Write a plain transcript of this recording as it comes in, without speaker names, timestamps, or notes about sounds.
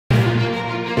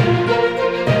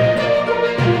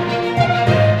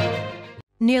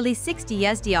Nearly 60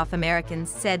 USD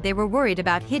Americans said they were worried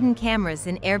about hidden cameras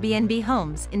in Airbnb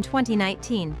homes in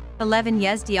 2019. 11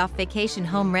 USD vacation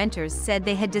home renters said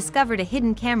they had discovered a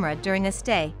hidden camera during a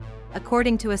stay,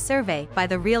 according to a survey by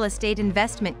the real estate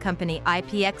investment company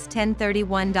IPX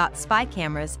 1031. Spy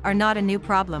cameras are not a new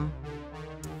problem.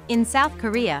 In South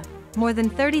Korea, more than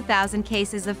 30,000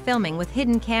 cases of filming with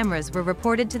hidden cameras were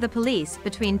reported to the police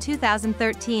between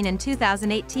 2013 and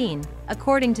 2018,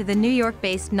 according to the New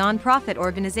York-based nonprofit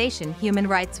organization Human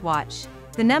Rights Watch.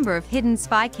 The number of hidden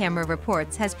spy camera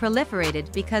reports has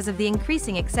proliferated because of the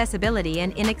increasing accessibility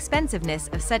and inexpensiveness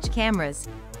of such cameras,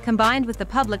 combined with the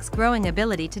public's growing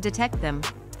ability to detect them,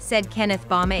 said Kenneth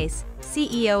Baumace,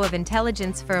 CEO of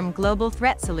intelligence firm Global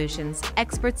Threat Solutions.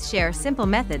 Experts share simple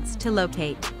methods to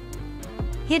locate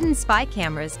hidden spy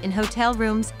cameras in hotel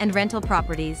rooms and rental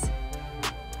properties.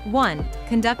 1.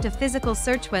 Conduct a physical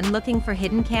search when looking for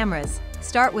hidden cameras.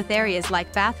 Start with areas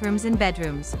like bathrooms and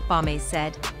bedrooms, Baumace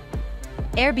said.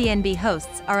 Airbnb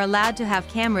hosts are allowed to have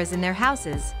cameras in their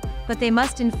houses, but they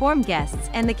must inform guests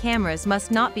and the cameras must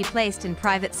not be placed in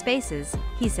private spaces,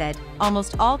 he said.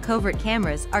 Almost all covert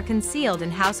cameras are concealed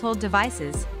in household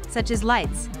devices, such as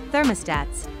lights,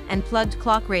 thermostats, and plugged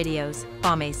clock radios,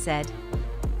 Baumace said.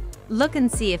 Look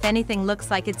and see if anything looks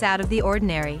like it's out of the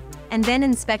ordinary, and then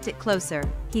inspect it closer,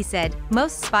 he said.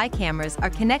 Most spy cameras are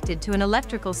connected to an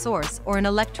electrical source or an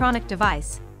electronic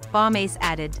device, Baumace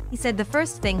added. He said the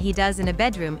first thing he does in a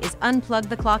bedroom is unplug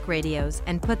the clock radios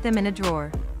and put them in a drawer.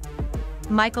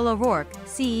 Michael O'Rourke,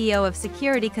 CEO of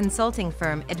security consulting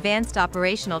firm Advanced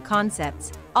Operational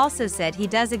Concepts, also said he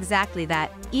does exactly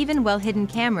that. Even well-hidden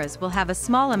cameras will have a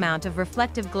small amount of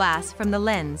reflective glass from the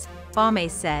lens,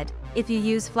 Baumace said. If you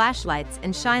use flashlights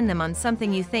and shine them on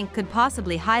something you think could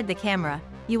possibly hide the camera,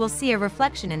 you will see a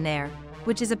reflection in there,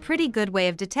 which is a pretty good way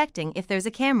of detecting if there's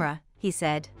a camera, he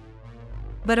said.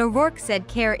 But O'Rourke said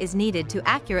care is needed to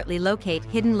accurately locate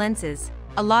hidden lenses.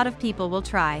 A lot of people will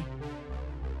try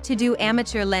to do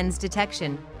amateur lens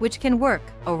detection, which can work,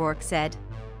 O'Rourke said.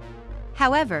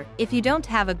 However, if you don't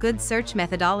have a good search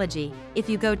methodology, if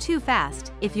you go too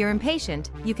fast, if you're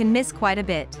impatient, you can miss quite a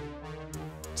bit.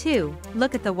 2.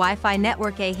 Look at the Wi-Fi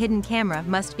network. A hidden camera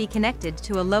must be connected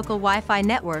to a local Wi-Fi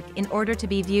network in order to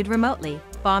be viewed remotely,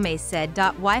 Baumace said.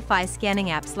 Wi-Fi scanning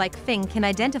apps like FİND can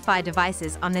identify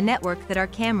devices on the network that are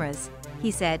cameras,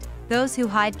 he said. Those who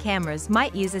hide cameras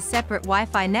might use a separate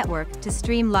Wi-Fi network to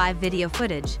stream live video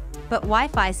footage, but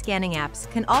Wi-Fi scanning apps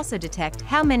can also detect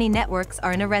how many networks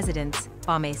are in a residence,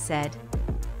 Baumace said.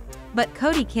 But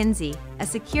Cody Kinsey, a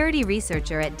security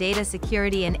researcher at data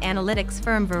security and analytics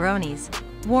firm Varonis,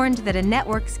 warned that a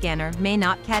network scanner may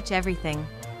not catch everything.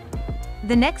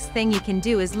 The next thing you can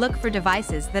do is look for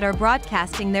devices that are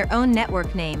broadcasting their own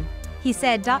network name, he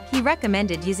said. He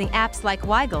recommended using apps like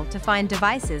Weigel to find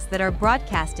devices that are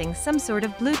broadcasting some sort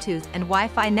of Bluetooth and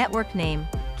Wi-Fi network name,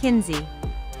 Kinsey.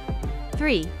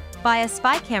 3. Buy a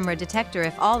spy camera detector.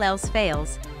 If all else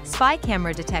fails, spy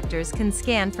camera detectors can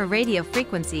scan for radio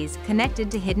frequencies connected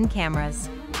to hidden cameras.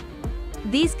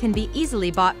 These can be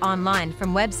easily bought online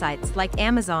from websites like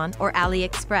Amazon or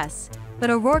AliExpress,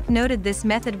 but O'Rourke noted this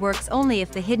method works only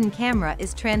if the hidden camera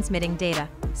is transmitting data.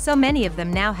 So many of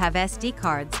them now have SD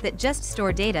cards that just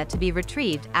store data to be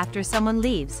retrieved after someone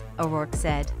leaves, O'Rourke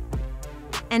said.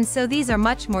 And so these are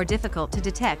much more difficult to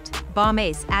detect.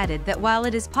 Baumace added that while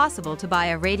it is possible to buy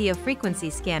a radio frequency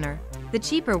scanner, the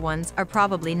cheaper ones are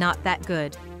probably not that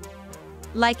good.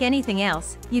 Like anything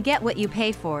else, you get what you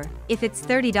pay for. If it's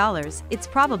 $30, it's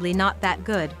probably not that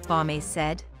good, Baumace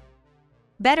said.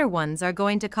 Better ones are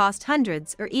going to cost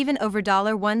hundreds or even over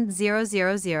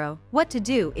 $1000. What to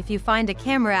do if you find a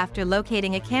camera? After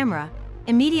locating a camera,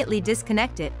 immediately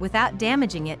disconnect it without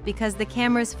damaging it because the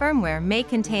camera's firmware may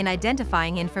contain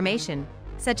identifying information,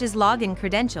 such as login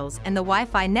credentials and the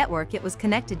Wi-Fi network it was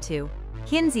connected to,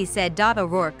 Kinsey said.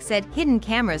 O'Rourke said hidden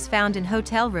cameras found in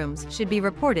hotel rooms should be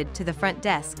reported to the front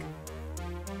desk.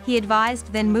 He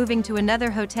advised then moving to another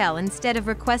hotel instead of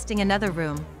requesting another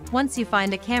room. Once you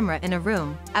find a camera in a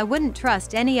room, I wouldn't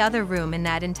trust any other room in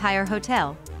that entire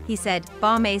hotel, he said.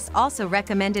 Baumace also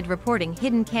recommended reporting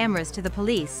hidden cameras to the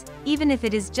police, even if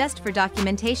it is just for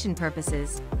documentation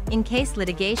purposes. In case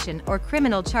litigation or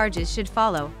criminal charges should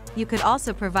follow, you could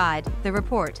also provide the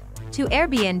report to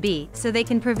Airbnb so they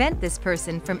can prevent this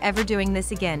person from ever doing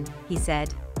this again, he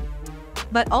said.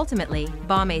 But ultimately,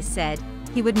 Baumace said,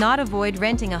 he would not avoid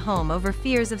renting a home over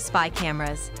fears of spy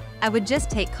cameras. I would just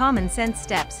take common sense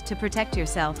steps to protect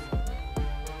yourself.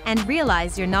 And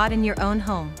realize you're not in your own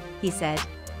home, he said.